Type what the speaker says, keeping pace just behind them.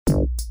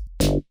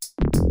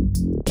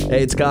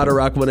Hey, it's Scott of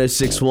Rock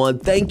 1061.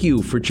 Thank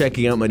you for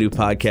checking out my new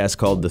podcast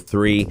called The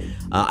Three.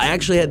 I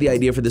actually had the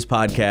idea for this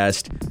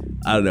podcast,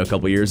 a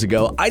couple years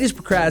ago. I just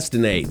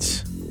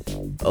procrastinate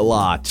a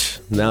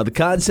lot. Now, the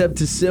concept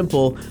is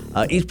simple.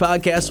 Each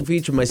podcast will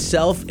feature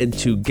myself and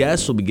two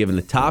guests. Will be given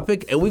a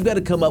topic, and we've got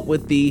to come up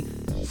with the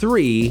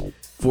three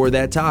for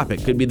that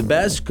topic. Could be the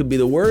best, could be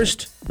the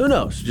worst. Who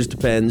knows? It just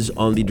depends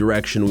on the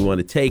direction we want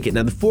to take it.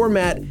 Now, the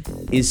format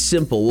is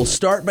simple. We'll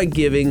start by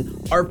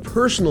giving our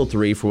personal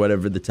three for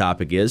whatever the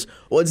topic is.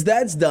 Once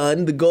that's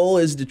done, the goal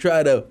is to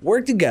try to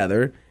work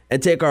together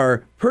and take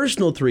our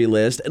personal three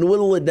list and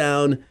whittle it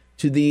down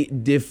to the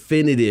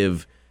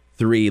definitive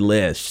three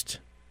list.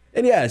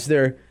 And yes,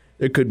 there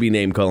could be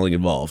name calling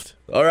involved.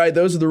 All right,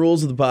 those are the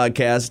rules of the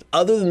podcast.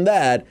 Other than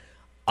that,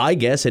 I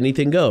guess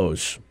anything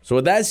goes. So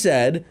with that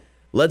said,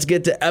 let's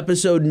get to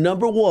episode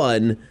number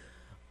 1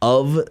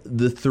 of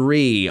The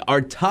Three. Our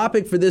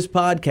topic for this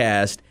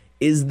podcast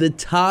is the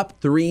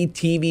top 3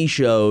 TV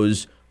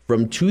shows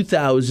from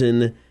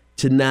 2000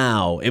 to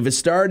now. If it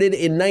started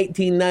in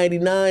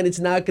 1999, it's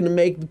not going to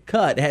make the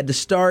cut. It had to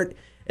start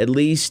at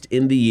least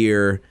in the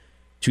year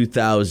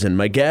 2000.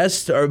 My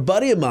guests are a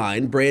buddy of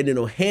mine, Brandon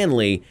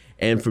O'Hanley,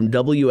 and from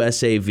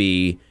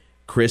WSAV,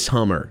 Chris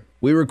Hummer.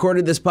 We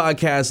recorded this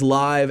podcast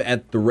live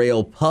at the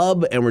Rail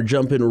Pub, and we're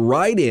jumping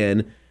right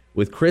in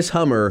with Chris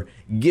Hummer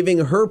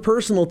giving her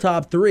personal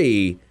top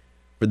 3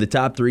 for the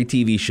top 3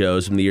 TV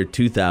shows from the year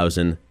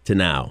 2000 to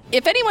now.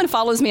 If anyone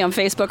follows me on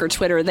Facebook or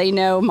Twitter, they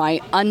know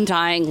my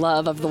undying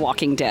love of The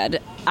Walking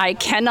Dead. I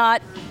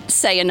cannot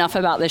say enough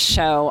about this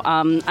show.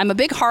 I'm a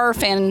big horror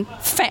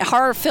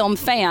film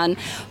fan,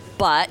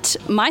 but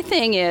my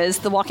thing is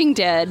The Walking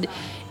Dead.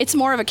 It's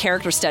more of a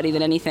character study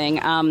than anything.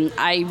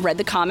 I read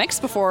the comics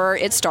before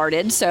it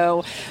started,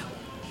 so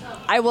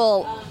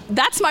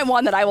that's my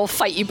one that I will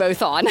fight you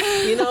both on.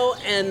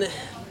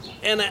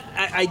 And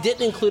I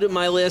didn't include it in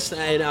my list,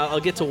 and I'll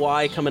get to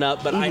why coming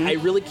up, but I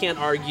really can't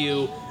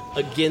argue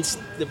against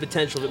the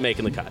potential of it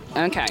making the cut.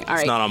 Okay, all right.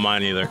 It's not on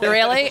mine either.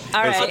 Really?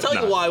 All right. I'll tell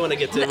you why when I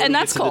get to,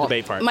 the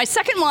debate part. My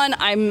second one,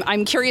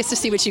 I'm curious to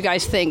see what you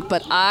guys think,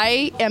 but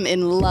I am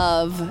in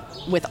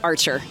love with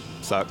Archer.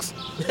 Sucks.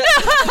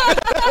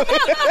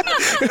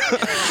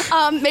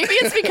 Maybe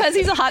it's because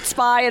he's a hot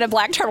spy in a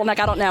black turtleneck.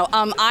 I don't know.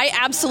 I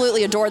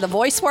absolutely adore the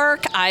voice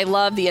work. I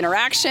love the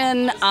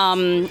interaction.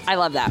 I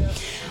love that.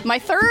 My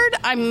third,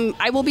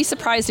 I will be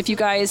surprised if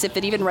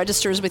it even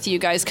registers with you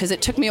guys, because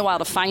it took me a while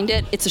to find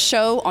it. It's a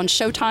show on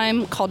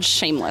Showtime called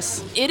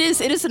Shameless. It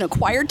is an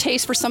acquired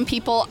taste for some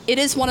people. It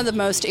is one of the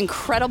most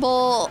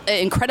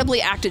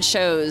incredibly acted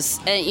shows.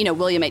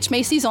 William H.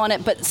 Macy's on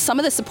it, but some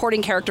of the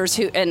supporting characters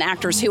and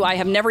actors who I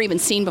have never even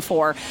seen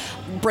before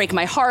break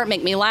my heart,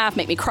 make me laugh,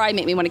 make me cry,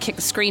 make me want to kick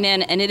the screen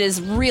in, and it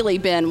has really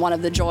been one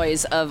of the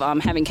joys of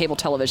having cable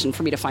television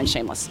for me to find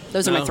Shameless.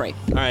 Those are my 3.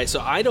 All right, so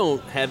I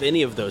don't have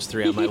any of those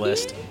 3 on my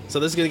list. So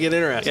this is going to get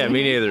interesting. Yeah,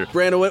 me neither.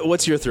 Brandon,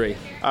 what's your 3?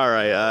 All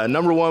right,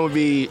 number 1 would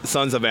be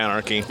Sons of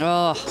Anarchy.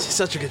 Oh, it's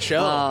such a good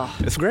show. Oh.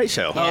 It's a great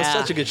show. Oh, it's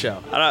such a good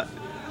show.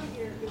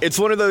 It's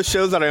one of those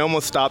shows that I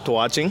almost stopped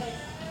watching.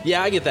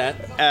 Yeah, I get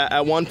that.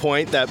 At one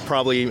point, that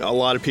probably a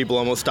lot of people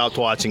almost stopped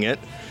watching it.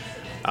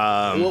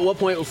 What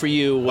point for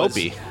you was...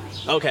 Opie.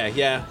 Okay,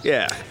 yeah.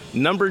 Yeah.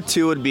 Number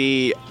 2 would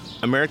be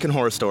American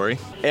Horror Story.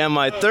 And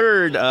my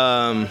third,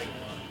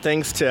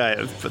 thanks to,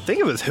 I think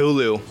it was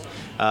Hulu,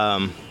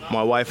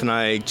 my wife and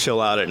I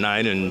chill out at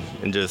night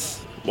and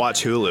just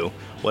watch Hulu,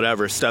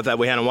 whatever, stuff that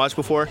we hadn't watched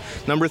before.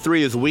 Number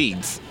 3 is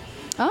Weeds.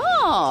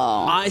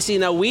 Oh. I see.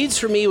 Now, Weeds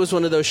for me was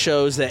one of those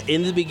shows that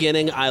in the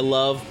beginning I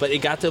loved, but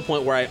it got to a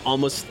point where I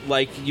almost,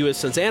 like you with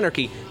Sons of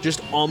Anarchy,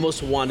 just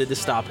almost wanted to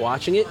stop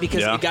watching it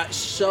because it got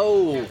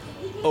so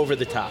over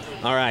the top.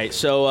 All right,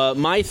 so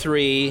my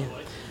 3...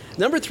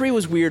 Number 3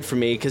 was weird for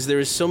me because there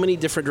was so many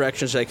different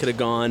directions I could have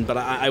gone, but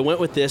I went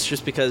with this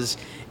just because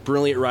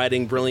brilliant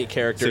writing, brilliant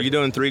character. So you're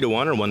doing 3 to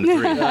 1 or 1 to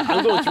 3?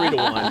 I'm going 3 to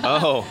 1.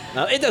 Oh.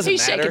 It doesn't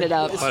He's matter. shaking it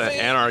up. What an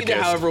anarchist. We do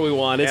however we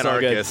want. It's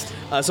Anarchist.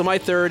 all good. So my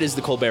third is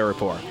The Colbert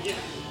Report.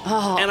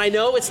 Oh. And I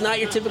know it's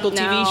not your typical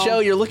TV No. show.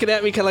 You're looking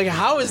at me kind of like,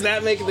 how is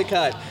that making the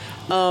cut?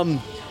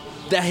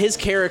 That his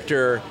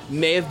character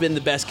may have been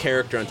the best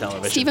character on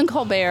television. Stephen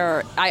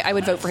Colbert, I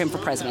would vote for him for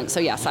president. So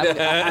yes,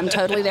 I'm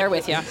totally there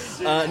with you.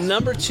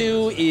 Number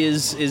 2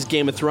 is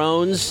Game of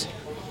Thrones.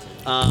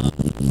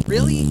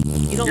 Really?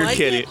 You don't like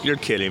it? You're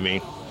kidding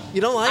me.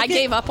 You don't like it? I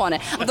gave up on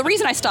it. The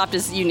reason I stopped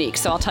is unique,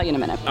 so I'll tell you in a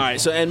minute. All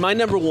right, and my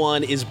number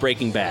 1 is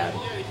Breaking Bad.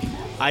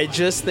 I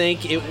just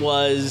think it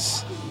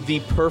was the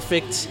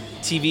perfect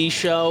TV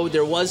show.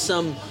 There was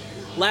some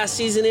last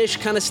season-ish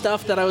kind of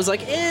stuff that I was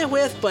like,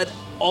 with, but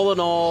all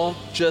in all,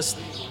 just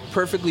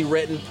perfectly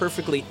written,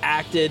 perfectly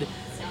acted.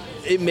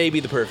 It may be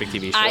the perfect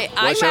TV show.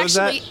 What show is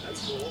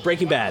that?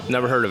 Breaking Bad.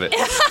 Never heard of it.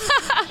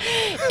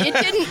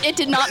 It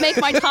did not make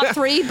my top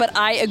 3, but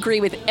I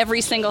agree with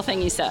every single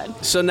thing you said.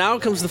 So now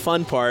comes the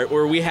fun part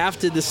where we have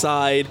to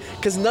decide,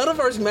 because none of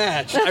ours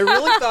match. I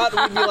really thought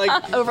we'd be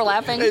like...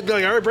 Overlapping? Like,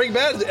 all right, Breaking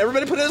Bad.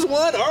 Everybody put it as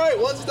 1. All right,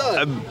 1's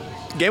done.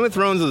 Game of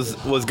Thrones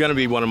was going to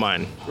be one of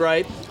mine.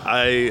 Right.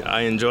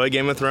 I enjoy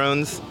Game of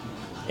Thrones.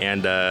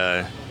 And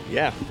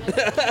yeah,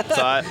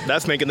 so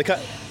that's making the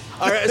cut.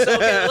 All right, so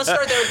okay, let's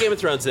start there with Game of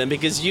Thrones then,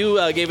 because you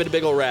gave it a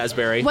big old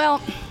raspberry.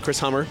 Well, Chris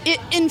Hummer. it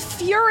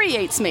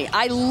infuriates me.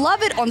 I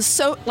love it on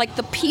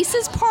the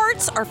pieces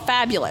parts are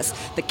fabulous.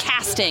 The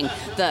casting,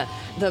 the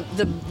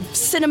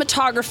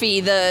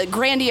cinematography, the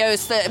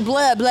grandiose, the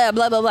blah, blah,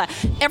 blah, blah, blah.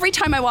 Every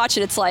time I watch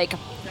it, it's like,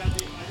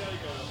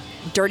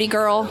 dirty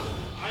girl,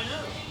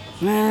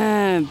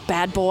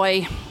 bad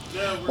boy.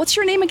 What's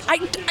your name?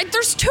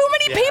 There's too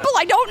many people.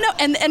 I don't know.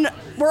 And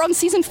we're on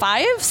season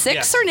 5, 6,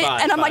 Yes, or 8,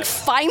 five, and I'm five. like,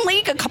 finally,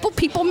 a couple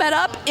people met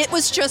up. It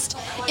was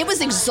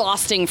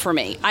exhausting for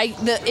me.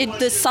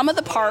 The sum of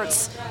the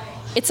parts.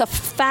 It's a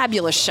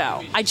fabulous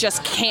show. I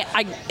just can't.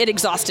 It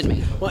exhausted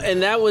me. Well,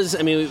 and that was,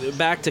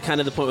 back to kind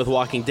of the point with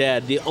Walking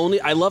Dead.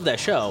 I love that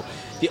show.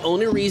 The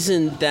only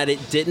reason that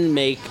it didn't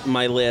make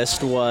my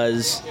list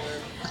was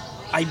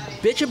I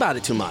bitch about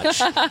it too much.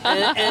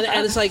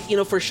 and it's like,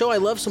 for a show I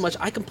love so much,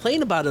 I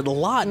complain about it a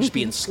lot, just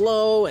being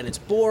slow and it's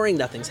boring,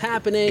 nothing's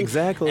happening.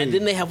 Exactly. And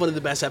then they have one of the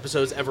best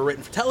episodes ever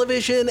written for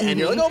television, and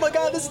you're like, oh my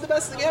God, this is the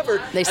best thing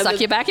ever. They suck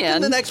you back in.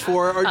 And the next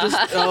 4 are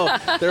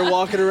just, they're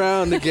walking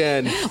around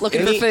again.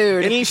 Looking for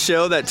food. Any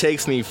show that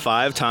takes me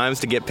 5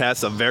 times to get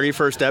past the very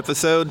first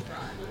episode,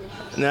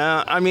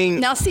 now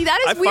see, that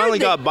is I weird. finally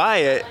got by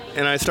it,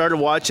 and I started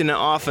watching it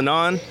off and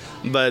on,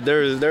 but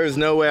there's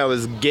no way I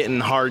was getting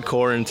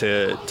hardcore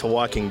into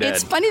Walking Dead.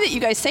 It's funny that you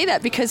guys say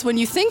that, because when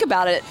you think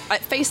about it at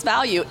face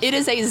value, it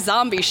is a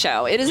zombie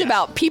show. It is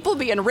about people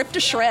being ripped to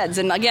shreds.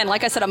 And again,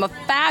 like I said, I'm a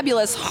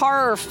fabulous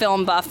horror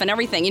film buff and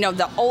everything.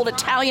 The old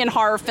Italian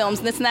horror films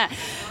and this and that.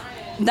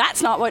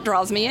 That's not what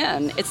draws me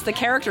in. It's the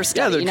character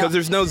study. because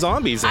there's no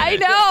zombies in I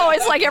it. know.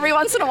 It's like every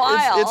once in a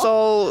while. It's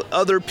all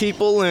other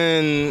people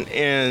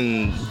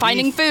and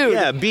Finding beef, food.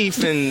 Yeah,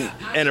 beef and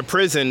a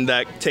prison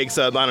that takes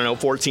up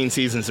 14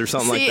 seasons or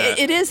something like that.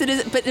 It is.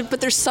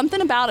 But there's something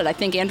about it. I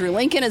think Andrew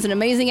Lincoln is an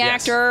amazing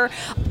actor.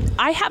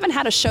 I haven't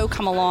had a show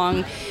come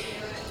along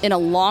in a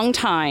long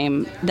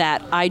time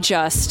that I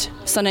just,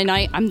 Sunday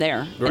night, I'm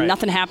there. Right. And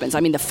nothing happens.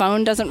 The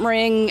phone doesn't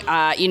ring.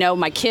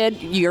 My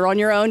kid, you're on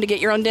your own to get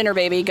your own dinner,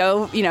 baby.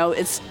 Go,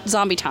 it's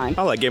zombie time.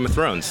 I like Game of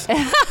Thrones.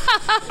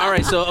 All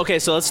right, so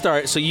let's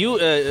start. So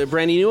you,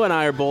 Brandy, you and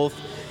I are both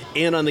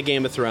in on the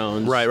Game of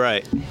Thrones.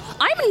 Right.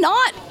 I'm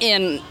not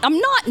in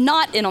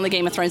on the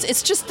Game of Thrones.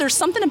 It's just there's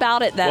something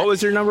about it that What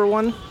was your number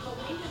one?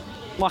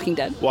 Walking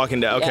Dead. Walking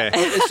Dead. Okay.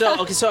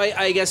 So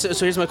I guess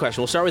here's my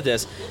question. We'll start with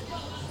this.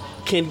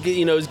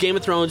 Is Game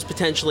of Thrones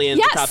potentially in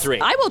the top 3?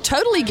 I will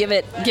totally give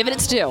it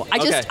its due.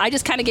 I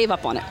just kind of gave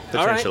up on it.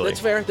 All right, Potentially. that's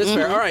fair. That's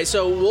fair. All right,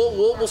 so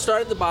we'll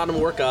start at the bottom,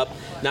 work up.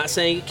 Not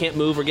saying it can't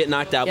move or get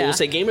knocked out, but Yeah. we'll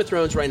say Game of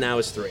Thrones right now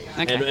is 3,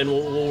 Okay. and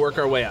we'll work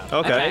our way up.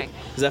 Okay.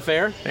 Is that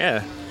fair?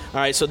 Yeah. All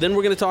right, so then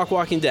we're going to talk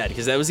Walking Dead,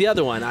 because that was the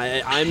other one.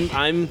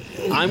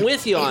 I'm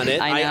with you on it.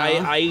 I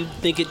know. I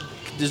think it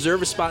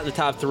deserves a spot in the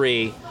top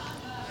 3.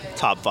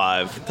 Top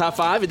 5. Top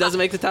 5? It doesn't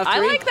make the top 3? I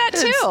like that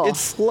too. It's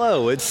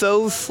slow. It's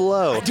so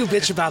slow. I do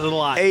bitch about it a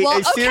lot. A Well,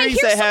 okay, series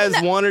here's that has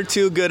something that- 1 or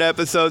 2 good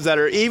episodes that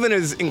are even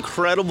as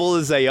incredible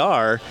as they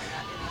are,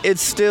 you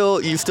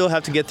still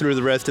have to get through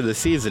the rest of the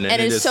season.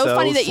 And it it's is so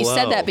funny that you slow.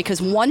 said that,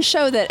 because one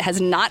show that has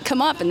not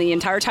come up in the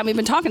entire time we've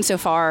been talking so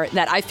far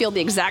that I feel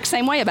the exact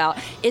same way about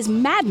is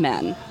Mad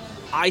Men.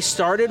 I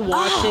started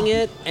watching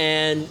it,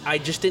 and I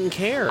just didn't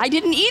care. I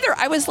didn't either.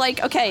 I was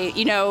like, okay,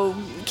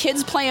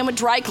 kids playing with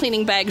dry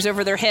cleaning bags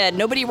over their head,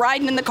 nobody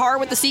riding in the car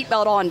with the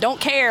seatbelt on,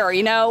 don't care,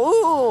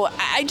 ooh.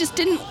 I just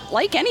didn't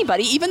like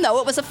anybody, even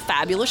though it was a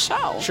fabulous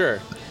show. Sure.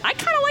 I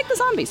kind of like the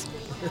zombies.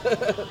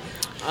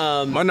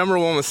 My number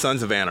 1 was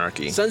Sons of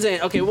Anarchy. Sons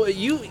of okay, well,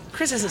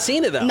 Chris hasn't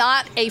seen it, though.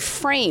 Not a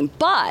frame,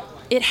 but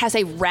it has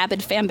a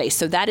rabid fan base,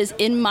 so that is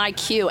in my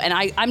queue. And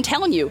I'm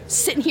telling you,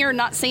 sitting here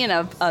not seeing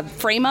a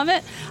frame of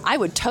it, I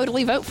would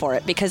totally vote for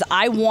it, because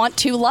I want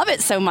to love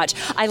it so much.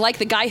 I like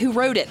the guy who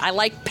wrote it. I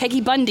like Peggy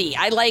Bundy.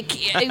 I like,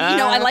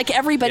 I like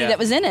everybody Yeah. that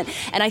was in it.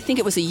 And I think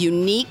it was a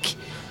unique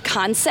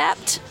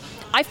concept.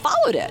 I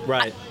followed it.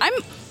 Right.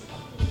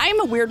 I'm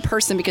a weird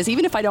person, because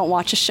even if I don't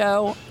watch a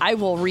show, I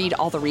will read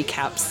all the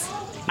recaps.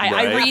 I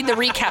Right. read the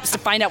recaps to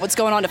find out what's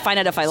going on, to find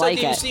out if I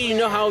like it. Do you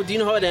know how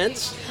it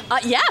ends?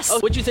 Yes. Oh,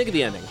 what'd you think of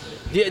the ending?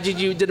 Did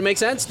it make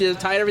sense? Did it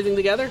tie everything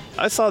together?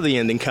 I saw the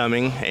ending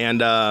coming, and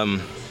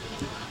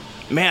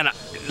man,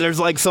 there's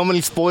like so many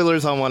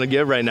spoilers I want to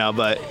give right now,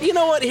 but You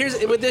know what? Here's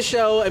with this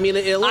show. I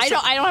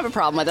don't have a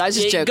problem with it. I was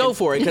just joking. Go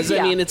for it, because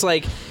Yeah. It's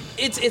like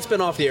it's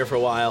been off the air for a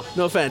while.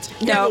 No offense.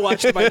 You No. haven't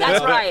watched it by now.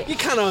 That's right. You're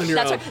kind of on your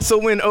That's own. right. so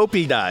when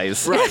Opie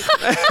dies, Right.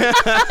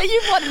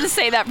 You wanted to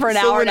say that for an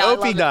so hour when now. I Opie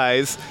love it.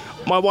 dies,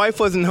 my wife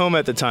wasn't home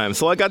at the time,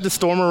 so I got to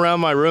storm around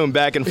my room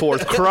back and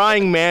forth,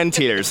 crying man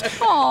tears.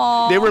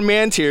 Aww. They were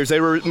man tears. They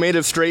were made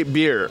of straight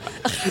beer.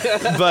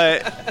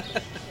 But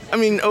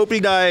Opie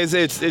dies.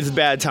 It's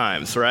bad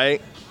times,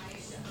 right?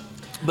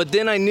 But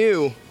then I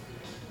knew,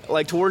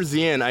 like towards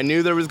the end, I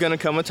knew there was going to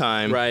come a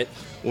time Right.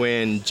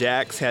 when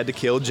Jax had to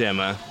kill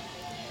Gemma.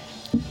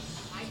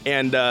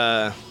 And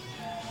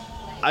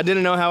I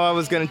didn't know how I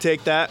was going to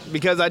take that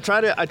because I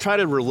try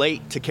to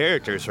relate to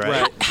characters,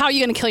 right? How are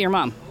you going to kill your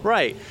mom?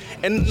 Right.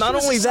 And not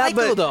was only a that,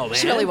 psycho, but though, man.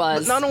 She really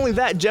was. not only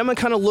that, Gemma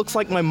kind of looks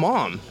like my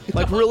mom.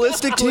 Like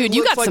realistically, Dude,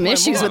 you looks got like some my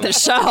issues mom. with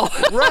this show.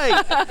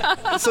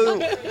 Right.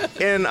 So,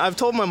 and I've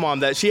told my mom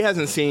that she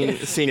hasn't seen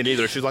it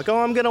either. She's like, "Oh,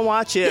 I'm gonna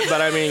watch it," but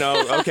I mean,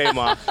 oh, okay,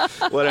 Mom,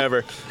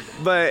 whatever.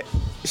 But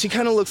she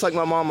kind of looks like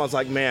my mom. I was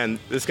like, man,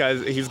 this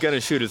he's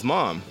gonna shoot his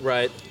mom.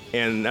 Right.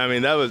 And I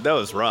mean, that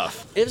was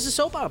rough. It was a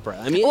soap opera.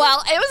 I mean,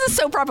 Well, it was a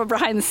soap opera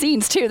behind the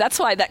scenes too. That's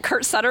why that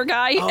Kurt Sutter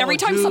guy, every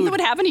time dude. something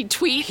would happen, he'd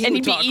tweet He and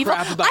would he'd be talk evil.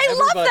 crap about I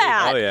love everybody.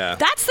 that. Oh, yeah.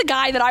 That's the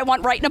guy that I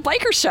want writing a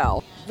biker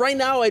show. right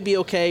now I'd be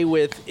okay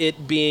with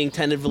it being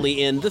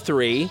tentatively in the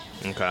 3.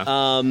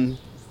 Okay.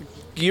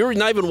 You're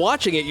not even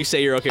watching it. You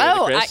say you're okay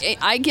with it, Chris.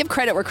 I give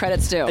credit where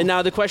credit's due. And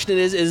now the question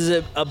is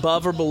it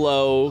above or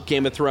below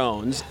Game of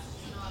Thrones?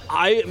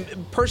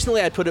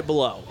 Personally, I'd put it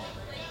below.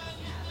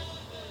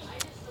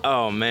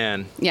 Oh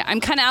man. Yeah,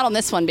 I'm kind of out on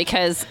this one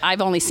because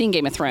I've only seen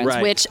Game of Thrones,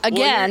 Right. which Well,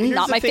 again, here's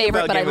not the my thing favorite,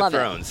 about but I Game love of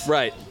it. Thrones.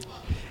 Right.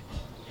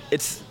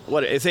 It's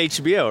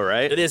HBO,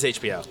 right? It is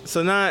HBO.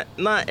 So not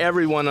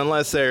everyone,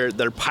 unless they're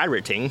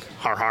pirating,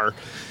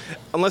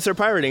 unless they're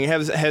pirating,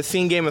 has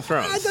seen Game of It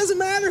Thrones. doesn't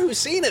matter who's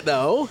seen it,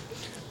 though.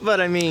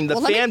 But I mean, the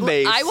Well, let me- fan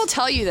base. I will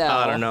tell you though.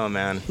 I don't know,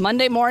 man.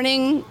 Monday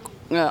morning,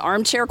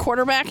 armchair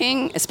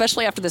quarterbacking,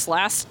 especially after this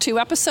last 2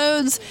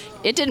 episodes,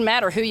 it didn't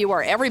matter who you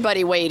were.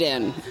 Everybody weighed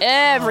in.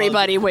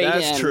 Everybody weighed in.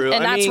 That's true.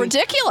 And I that's mean,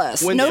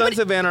 ridiculous. When Nobody. Sons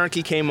of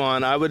Anarchy came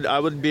on, I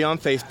would be on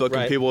Facebook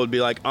Right. and people would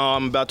be like, "Oh,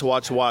 I'm about to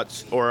watch,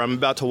 or I'm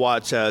about to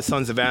watch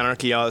Sons of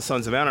Anarchy.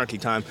 Sons of Anarchy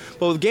time."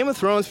 But with Game of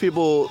Thrones,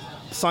 people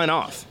sign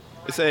off.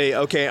 They say,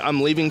 "Okay,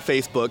 I'm leaving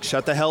Facebook.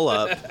 Shut the hell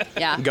up.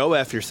 Yeah. Go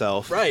f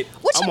yourself." Right.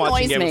 Which I'm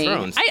watching annoys Game me. of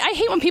Thrones. I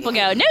hate when people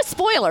go, no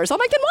spoilers. I'm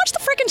like, then watch the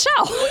freaking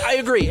show. I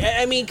agree.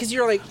 I mean, because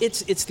you're like,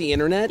 it's the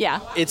internet. Yeah.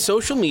 It's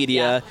social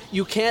media. Yeah.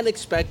 You can't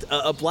expect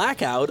a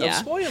blackout of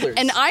spoilers.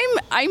 And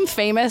I'm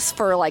famous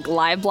for like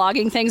live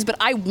blogging things, but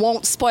I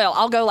won't spoil.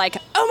 I'll go like,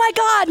 oh my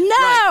God,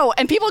 no! Right.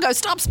 And people go,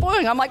 stop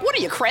spoiling. I'm like, what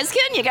are you,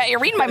 Kreskin? You're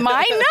reading my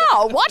mind?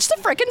 No, watch the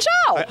freaking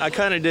show. I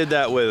kind of did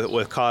that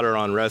with Cotter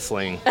on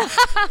wrestling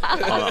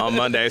on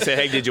Monday. I said,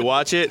 "Hey, did you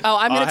watch it?" Oh,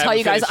 I'm going to tell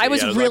you guys, I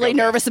was like, really "Okay."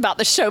 nervous about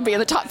the show being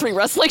the top 3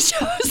 wrestling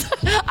shows.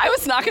 I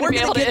was not going We're to be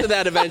going able to get to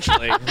that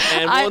eventually,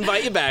 and we'll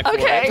invite you back. for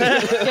Okay.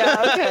 it.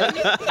 Yeah,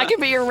 okay. I can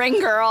be your ring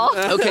girl.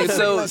 Okay,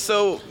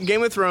 so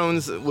Game of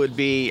Thrones would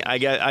be, I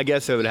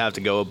guess it would have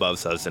to go above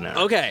Sons of Anarchy.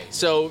 Okay,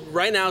 so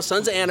right now,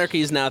 Sons of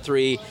Anarchy is now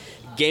 3.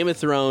 Game of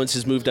Thrones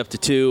has moved up to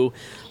 2.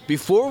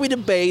 Before we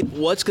debate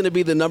what's going to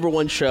be the number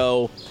 1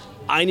 show,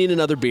 I need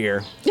another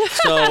beer.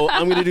 So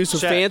I'm going to do some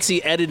Check.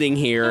 fancy editing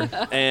here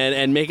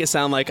and make it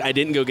sound like I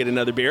didn't go get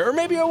another beer. Or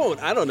maybe I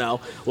won't. I don't know.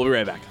 We'll be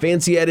right back.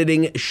 Fancy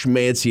editing,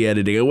 schmancy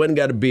editing. I went and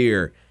got a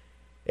beer,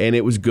 and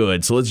it was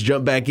good. So let's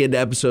jump back into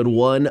episode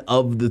 1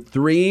 of the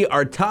 3.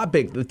 Our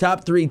topic, the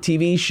top 3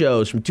 TV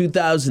shows from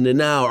 2000 to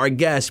now. Our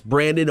guest,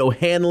 Brandon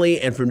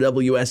O'Hanley, and from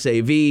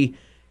WSAV,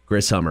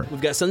 Chris Hummer.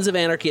 We've got Sons of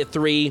Anarchy at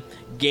 3,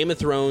 Game of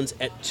Thrones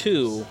at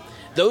 2.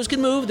 Those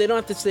can move. They don't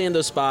have to stay in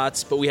those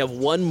spots, but we have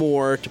one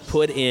more to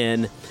put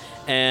in.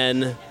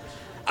 And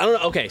I don't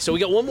know. Okay, so we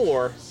got one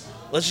more.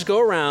 Let's just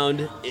go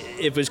around. If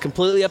it was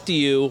completely up to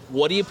you,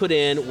 what do you put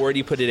in? Where do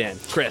you put it in?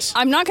 Chris.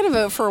 I'm not going to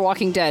vote for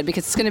Walking Dead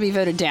because it's going to be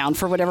voted down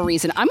for whatever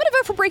reason. I'm going to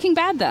vote for Breaking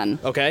Bad then.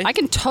 Okay. I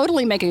can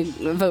totally make a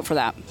vote for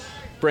that.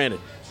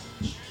 Brandon.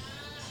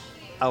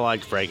 I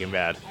liked Breaking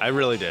Bad. I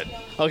really did.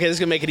 Okay, this is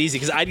going to make it easy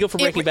because I'd go for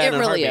Breaking Bad It in a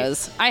really heartbeat.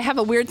 is. I have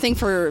a weird thing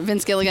for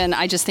Vince Gilligan.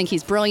 I just think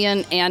he's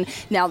brilliant. And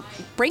now,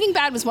 Breaking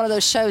Bad was one of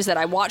those shows that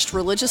I watched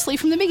religiously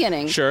from the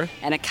beginning. Sure.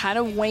 And it kind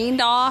of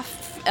waned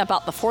off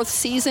about the 4th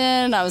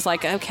season. I was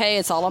like, okay,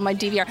 it's all on my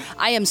DVR.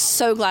 I am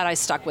so glad I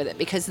stuck with it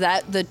because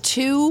the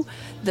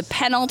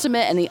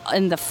penultimate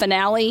and the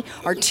finale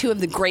are 2 of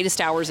the greatest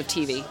hours of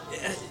TV.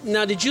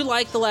 Now, did you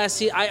like the last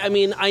season? I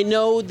mean, I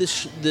know the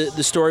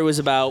story was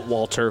about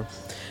Walter,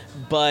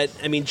 but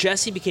I mean,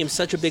 Jesse became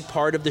such a big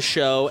part of the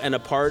show and a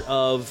part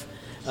of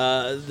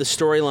the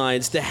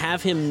storylines. To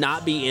have him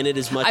not be in it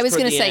as much. I was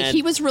going to say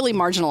he was really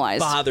marginalized.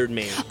 bothered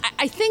me.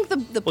 I think the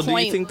Well, point.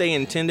 do you think they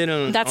intended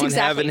on, That's on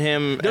exactly- having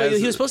him? No, as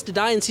he was supposed to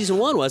die in season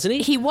 1, wasn't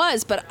he? He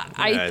was, but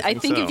I I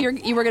think think so.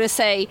 if you were going to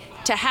say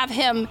to have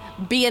him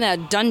be in a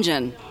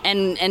dungeon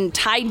and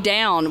tied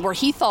down where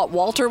he thought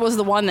Walter was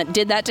the one that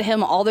did that to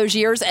him all those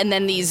years, and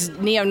then these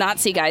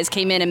neo-Nazi guys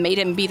came in and made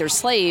him be their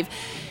slave.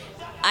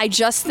 I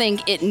just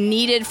think it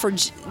needed for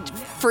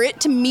it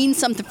to mean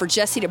something for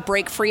Jesse to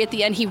break free at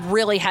the end. He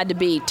really had to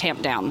be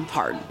tamped down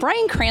hard.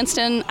 Bryan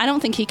Cranston, I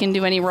don't think he can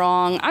do any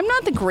wrong. I'm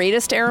not the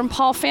greatest Aaron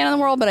Paul fan in the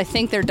world, but I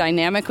think their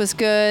dynamic was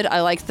good. I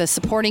like the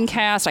supporting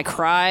cast. I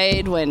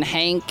cried when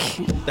Hank.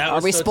 That Are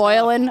was we so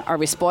spoiling? Are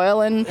we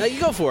spoiling? You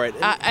go for it.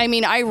 I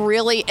mean, I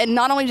really, and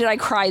not only did I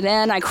cry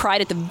then, I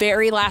cried at the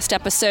very last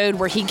episode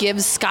where he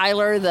gives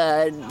Skylar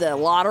the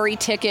lottery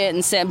ticket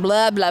and said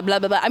blah, blah, blah,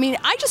 blah, blah. I mean,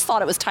 I just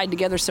thought it was tied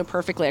together so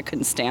perfectly I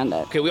couldn't stand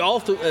it. Okay, we all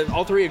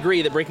 3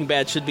 agree that Breaking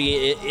Bad should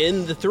be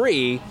in the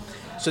 3.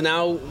 So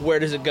now, where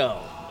does it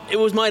go? it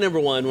was my number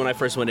one when I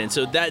first went in.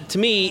 So that to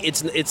me,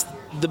 it's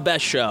the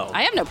best show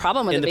I have no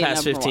problem with in it the being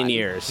past number 15 one.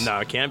 years. No,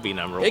 it can't be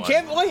number one. It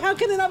can't. Why? How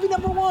can it not be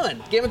number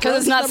one? Game of Because Thrones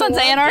it's not is Sons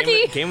number of one?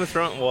 Anarchy? Game of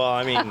Thrones. Well,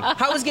 I mean,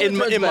 How is Game of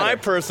Thrones in my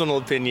better? personal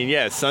opinion,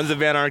 yes, Sons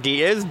of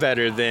Anarchy is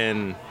better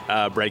than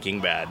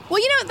Breaking Bad.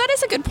 Well, that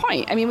is a good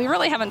point. I mean, we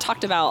really haven't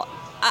talked about.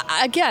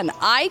 Again,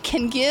 I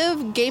can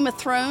give Game of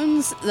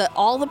Thrones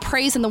all the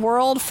praise in the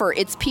world for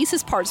its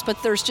pieces, parts, but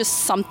there's just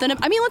something.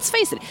 I mean, let's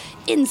face it: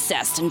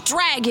 incest and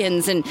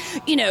dragons and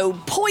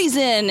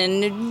poison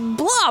and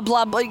blah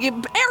blah blah,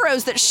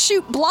 arrows that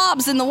shoot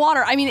blobs in the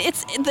water. I mean,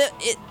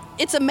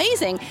 it's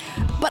amazing,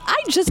 but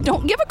I just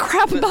don't give a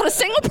crap about a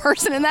single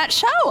person in that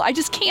show. I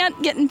just can't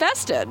get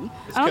invested. I don't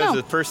Because know.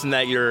 the person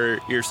that you're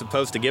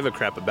supposed to give a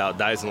crap about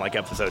dies in like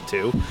episode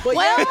 2. Well,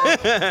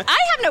 I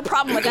have no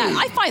problem with that.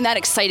 I find that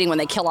exciting when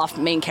they kill off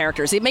main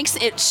characters.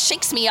 It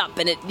shakes me up,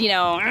 and I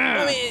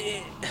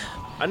mean,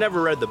 I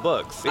never read the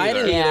books. I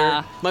either. didn't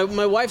Yeah. either.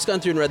 My wife's gone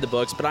through and read the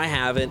books, but I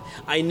haven't.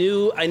 I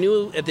knew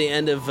at the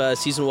end of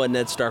season 1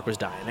 Ned Stark was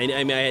dying.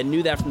 I mean, I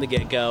knew that from the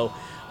get-go.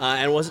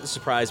 And wasn't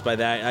surprised by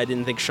that. I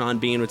didn't think Sean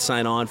Bean would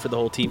sign on for the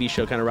whole TV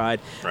show kind of ride.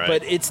 Right.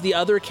 But it's the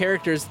other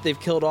characters that they've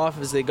killed off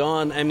as they've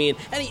gone. I mean,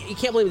 and you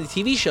can't blame the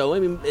TV show. I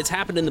mean, it's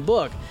happened in the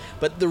book.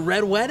 But the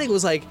Red Wedding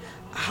was like,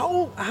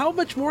 how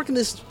much more can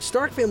this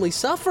Stark family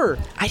suffer?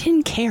 I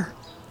didn't care.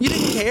 You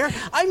didn't care?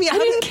 I mean, I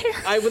didn't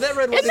care. When that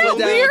Red Wedding Isn't that went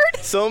down, weird?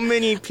 So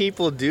many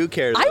people do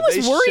care. I though. was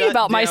They worried shut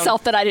about down-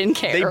 myself that I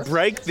didn't They care.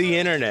 break the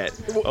internet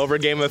over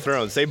Game of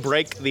Thrones. They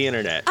break the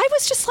internet. I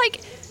was just like,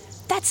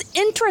 that's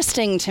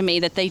interesting to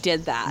me that they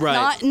did that.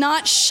 Right.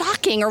 Not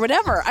shocking or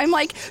whatever. I'm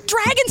like,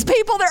 dragons,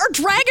 people, there are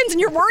dragons,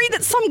 and you're worried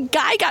that some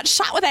guy got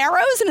shot with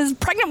arrows and his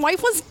pregnant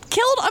wife was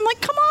killed? I'm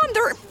like, come on,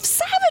 they're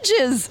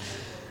savages.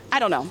 I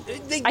don't know.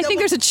 I think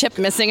there's a chip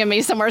missing in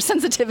me somewhere, a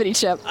sensitivity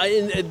chip.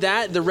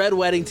 the Red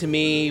Wedding to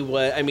me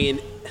was, I mean,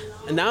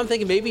 and now I'm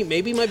thinking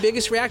maybe my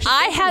biggest reaction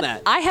came from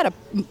that. I had a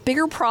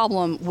bigger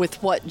problem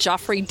with what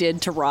Joffrey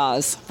did to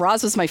Roz.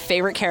 Roz was my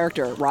favorite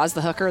character. Roz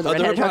the hooker, the Oh, the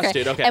redheaded hooker.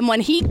 prostitute, okay. And when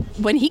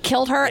he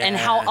killed her and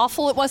how Yeah.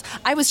 awful it was,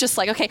 I was just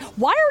like, okay,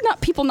 why are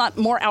people not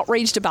more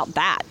outraged about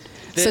that?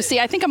 So see,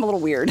 I think I'm a little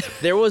weird.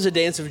 There was a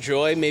dance of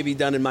joy maybe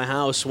done in my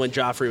house when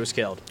Joffrey was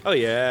killed. Oh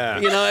yeah.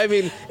 I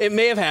mean, it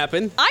may have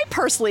happened. I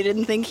personally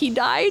didn't think he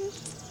died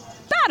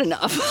bad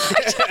enough.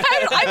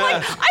 I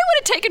would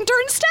have taken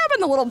turns stabbing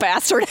the little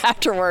bastard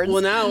afterwards.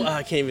 Well, now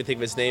I can't even think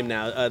of his name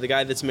now. The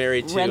guy that's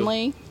married to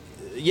Renly?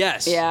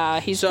 Yes. Yeah,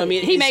 So I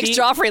mean, he makes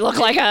Joffrey look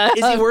like a.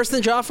 Is he worse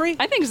than Joffrey?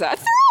 I think so. They're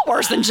all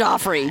worse than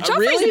Joffrey. Joffrey's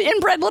really? an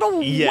inbred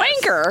little Yes.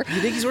 wanker.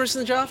 You think he's worse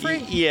than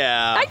Joffrey?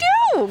 Yeah. I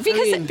do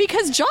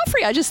because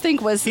Joffrey, I just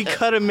think was. He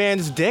cut a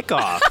man's dick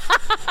off.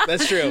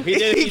 That's true. He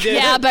did.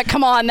 Yeah, but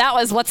come on, that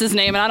was what's his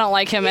name, and I don't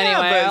like him Yeah,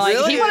 anyway. but Like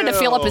really? he wanted to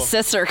feel up his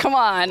sister. Come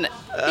on, He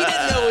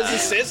didn't know it was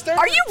his sister.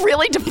 are you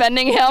really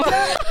defending him?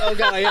 Oh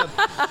God, I am.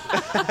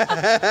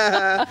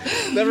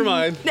 Never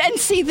mind. And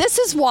see, this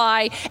is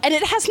why, and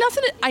it has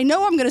nothing to, I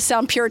know I'm going to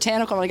sound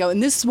puritanical when I go,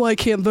 and this is why I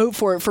can't vote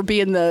for it for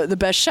being the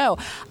best show.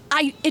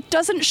 It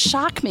doesn't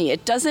shock me.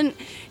 It doesn't,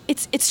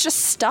 it's just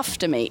stuff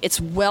to me. It's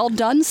well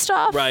done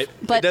stuff. Right.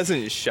 But It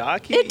doesn't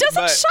shock you. It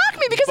doesn't shock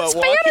me because but it's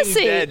Walking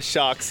fantasy. Dead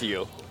shocks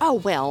you. Oh,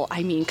 well,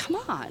 I mean, come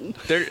on.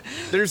 There's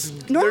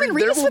Norman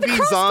there Reedus will with a be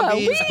crossbow.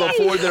 zombies Whee!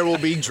 before there will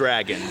be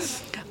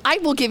dragons. I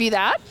will give you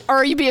that. Or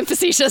are you being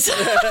facetious? No,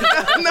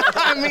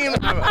 I mean,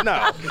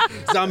 no.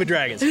 Zombie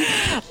dragons.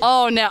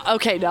 Oh, no.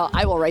 Okay, no.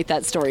 I will write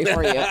that story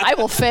for you. I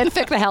will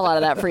fanfic the hell out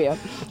of that for you.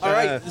 All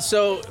right.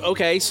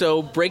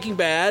 So Breaking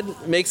Bad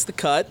makes the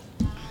cut.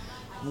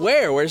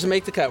 Where does it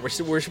make the cut?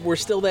 We're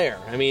still there.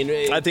 I mean,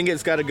 I think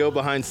it's got to go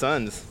behind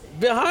Sons.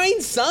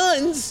 behind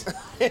Sons.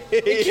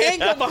 It can't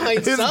go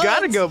behind Sons. It's got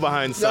to go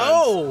behind Sons.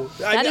 No.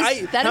 That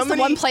is How the many-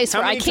 one place how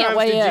where I many can't times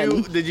weigh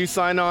in. Did you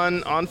sign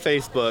on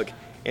Facebook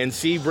and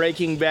see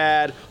Breaking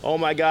Bad? Oh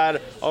my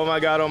God! Oh my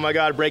God! Oh my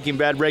God! Breaking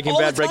Bad! Breaking All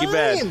Bad! the Breaking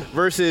Bad! time.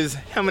 Versus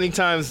how many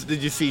times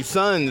did you see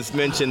Sons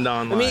mentioned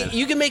I online? mean,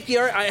 you can make the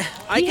argument.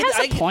 He has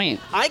a point.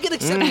 I could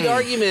accept the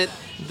argument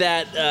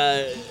that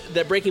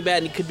that Breaking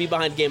Bad could be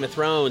behind Game of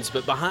Thrones,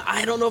 but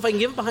I don't know if I can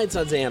give it behind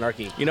Sons of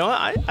Anarchy. you know what?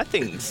 I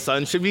think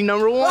Sons should be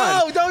number one.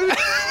 Whoa! Don't.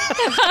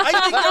 I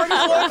think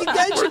Guardians of the Walking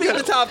Dead should be in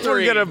the top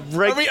three. We're gonna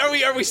break.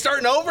 Are we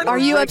starting over? Are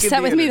you breaking upset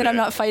the with me that I'm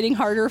internet. not fighting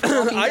harder for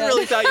Walking I Dead?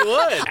 really thought you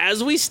would.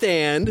 As we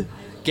stand,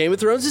 Game of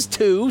Thrones is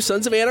 2,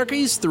 Sons of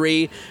Anarchy is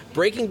 3,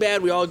 Breaking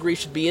Bad we all agree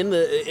should be in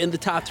the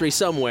top 3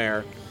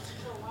 somewhere.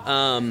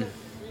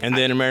 And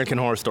then American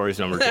Horror Stories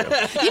number 2. You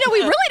know,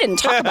 we really didn't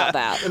talk about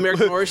that.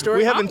 American Horror Story.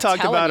 We haven't I'm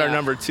talked telling about our ya.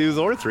 number 2s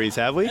or 3s,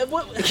 have we?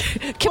 What?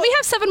 Can we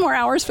have 7 more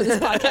hours for this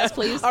podcast,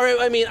 please? All right.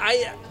 I mean,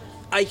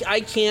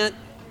 I can't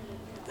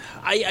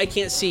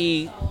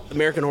see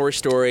American Horror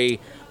Story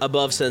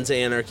above Sons of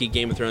Anarchy,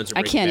 Game of Thrones, or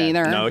I Breaking can't Bad.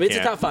 either. No, But it's a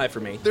can't. top 5 for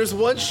me. There's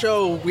one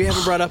show we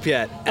haven't brought up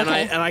yet, and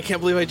Okay. I can't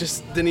believe I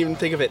just didn't even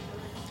think of it.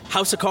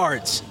 House of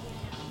Cards.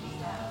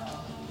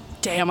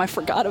 Damn, I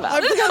forgot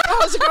about it.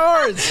 House of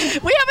Cards.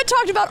 We haven't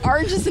talked about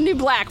Orange is the New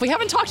Black. We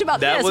haven't talked about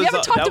this. We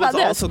haven't talked about That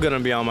was this. also going to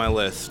be on my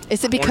list.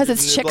 Is it because Orange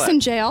is it's the New chicks Black. in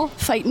jail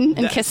fighting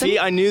and kissing? See,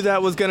 I knew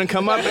that was going to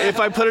come up. If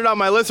I put it on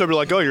my list, I'd be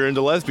like, oh, you're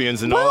into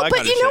lesbians and all well, that but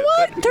kind you of know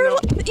shit.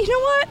 what? But, You know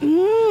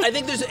what? I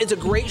think it's a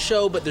great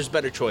show, but there's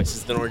better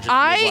choices than Orange is the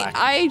New Black.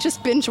 I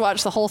just binge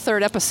watched the whole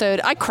third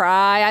episode. I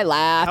cry, I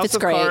laugh. House it's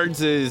of great.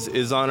 Cards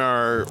is on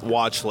our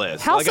watch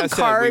list. House like of I said,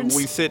 Cards.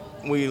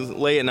 we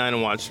lay at night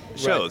and watch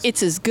shows.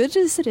 It's as good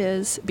as it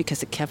is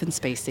because of Kevin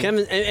Spacey.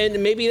 Kevin,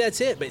 and maybe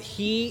that's it, but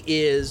he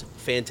is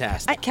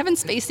fantastic. Kevin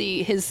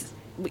Spacey, his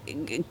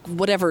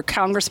whatever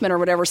congressman or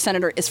whatever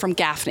senator is from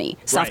Gaffney,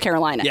 South Right.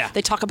 Carolina. Yeah.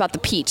 They talk about the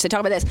peach. They talk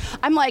about this.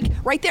 I'm like,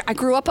 right there. I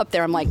grew up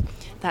there. I'm like,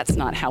 that's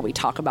not how we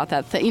talk about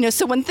that thing.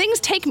 So when things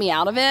take me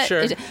out of it,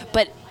 Sure.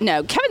 But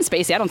no, Kevin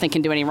Spacey, I don't think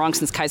can do any wrong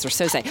since Kaiser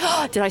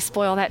Soze. Did I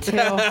spoil that too?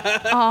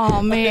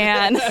 Oh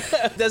man.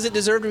 Does it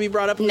deserve to be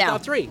brought up in the No.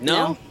 top 3?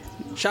 No.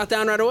 Shot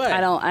down right away. I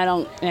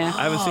don't. Yeah.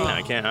 I haven't seen it.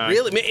 I can't.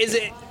 Really? Is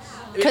it?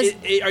 'Cause-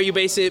 Are you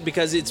basing it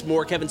because it's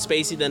more Kevin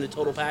Spacey than a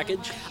total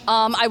package?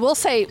 I will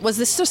say, was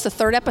this just the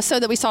third episode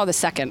that we saw? Or the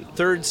second.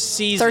 Third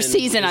season. Third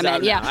season, is I meant,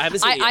 out yeah. now. I haven't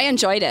seen it yet. I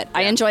enjoyed it.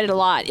 I enjoyed it a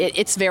lot.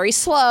 It's very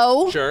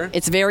slow. Sure.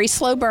 It's very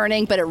slow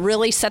burning, but it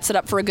really sets it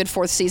up for a good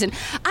fourth season.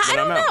 I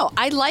don't I'm out. know.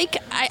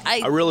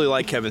 I I really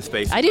like Kevin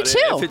Spacey. I do but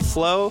too. If it's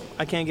slow,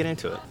 I can't get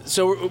into it.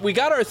 So we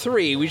got our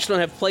 3. We just don't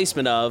have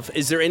placement of.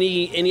 Is there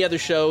any other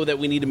show that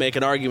we need to make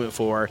an argument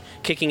for?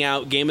 Kicking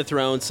out Game of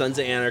Thrones, Sons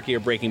of Anarchy, or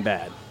Breaking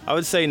Bad? I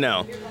would say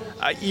no.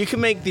 You can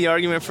make the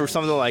argument for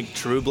something like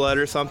True Blood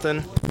or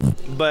something,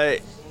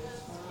 but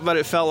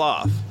it fell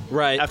off.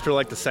 Right. After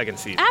like the second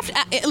season.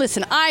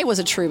 listen, I was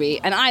a Truby,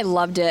 and I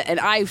loved it, and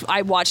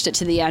I watched it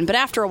to the end. But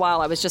after a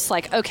while, I was just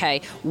like,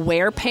 okay,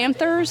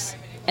 Panthers?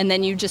 And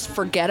then you just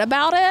forget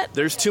about it.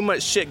 There's too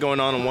much shit going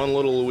on in one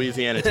little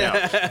Louisiana town.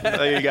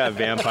 Like, you got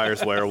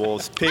vampires,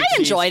 werewolves, pixies, I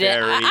enjoyed it.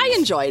 fairies, I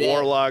enjoyed it.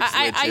 warlocks,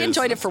 I witches,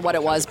 enjoyed it for what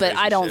it was, but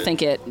I don't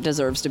think it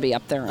deserves to be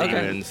up there.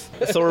 demons.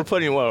 So we're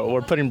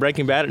putting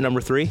Breaking Bad at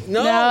number 3.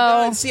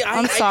 No. See,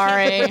 I'm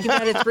sorry. I can't put Breaking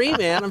Bad at 3,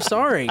 man. I'm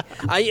sorry.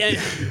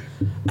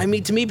 I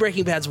mean, to me,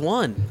 Breaking Bad's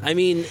 1. I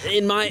mean,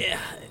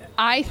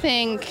 I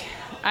think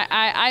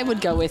I would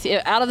go with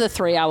out of the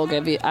 3. I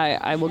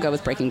will go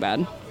with Breaking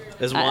Bad.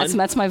 as 1.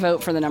 That's my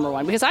vote for the number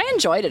 1 because I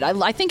enjoyed it.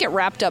 I think it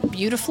wrapped up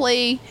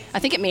beautifully. I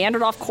think it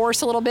meandered off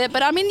course a little bit,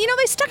 but I mean,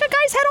 they stuck a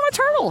guy's head on a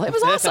turtle. It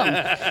was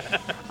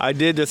awesome. I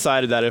did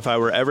decide that if I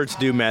were ever to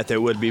do meth,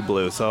 it would be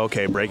blue. So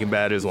okay, Breaking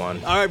Bad is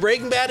 1. All right,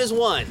 Breaking Bad is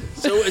 1.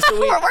 So we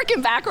We're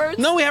working backwards.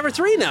 No, we have our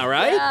 3 now,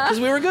 right? Yeah. Because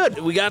we were good.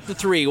 We got the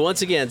 3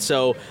 once again.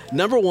 So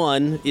number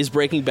 1 is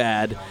Breaking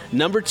Bad.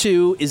 Number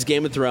 2 is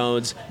Game of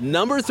Thrones.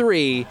 Number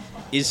 3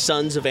 is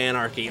Sons of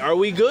Anarchy. Are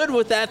we good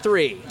with that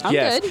 3? I'm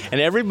yes. good. And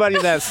everybody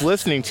that's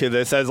listening to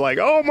this is like,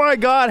 oh my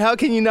God, how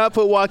can you not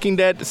put Walking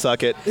Dead?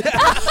 Suck it.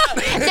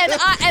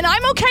 and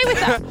I'm okay with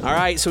that. All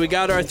right, so we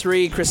got our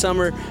 3. Chris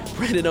Summer,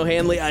 Brendan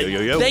O'Hanley.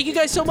 Yo. Thank you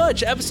guys so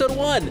much. Episode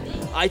 1.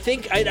 I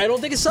don't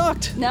think it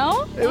sucked.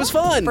 No? It was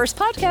fun. First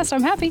podcast.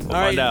 I'm happy. All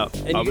right. Find out.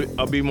 And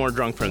I'll be more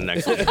drunk for the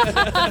next one.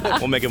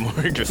 We'll make it more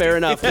interesting. Fair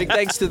enough. Big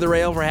thanks to The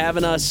Rail for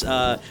having us.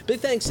 Big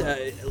thanks.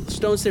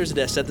 Stone Stairs of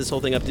Death set this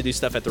whole thing up to do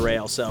stuff at The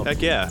Rail. So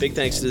Heck yeah. Big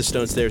thanks to the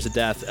Stone Stairs of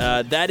Death.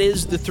 That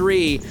is the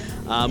 3.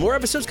 More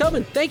episodes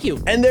coming. Thank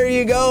you. And there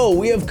you go.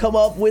 We have come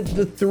up with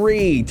the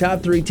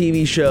top 3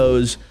 TV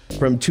shows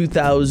from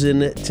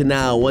 2000 to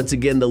now. Once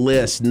again, the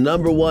list.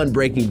 Number 1,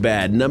 Breaking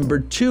Bad. Number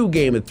 2,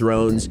 Game of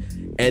Thrones.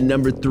 And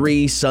number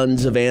 3,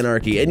 Sons of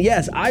Anarchy. And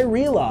yes, I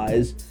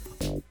realize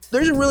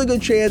there's a really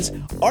good chance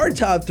our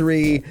top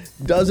 3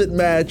 doesn't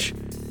match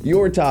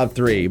your top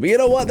 3. But you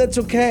know what? That's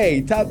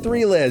okay. Top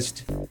 3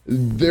 list.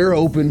 They're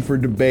open for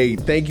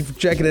debate. Thank you for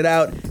checking it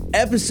out.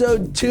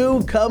 Episode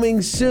 2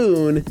 coming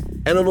soon.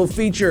 And it'll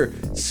feature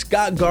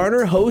Scott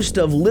Garner, host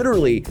of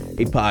Literally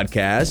a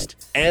Podcast,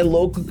 and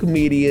local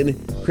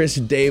comedian Chris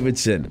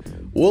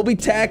Davidson. We'll be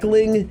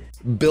tackling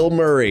Bill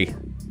Murray.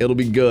 It'll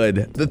be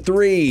good. The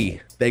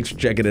 3. Thanks for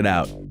checking it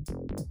out.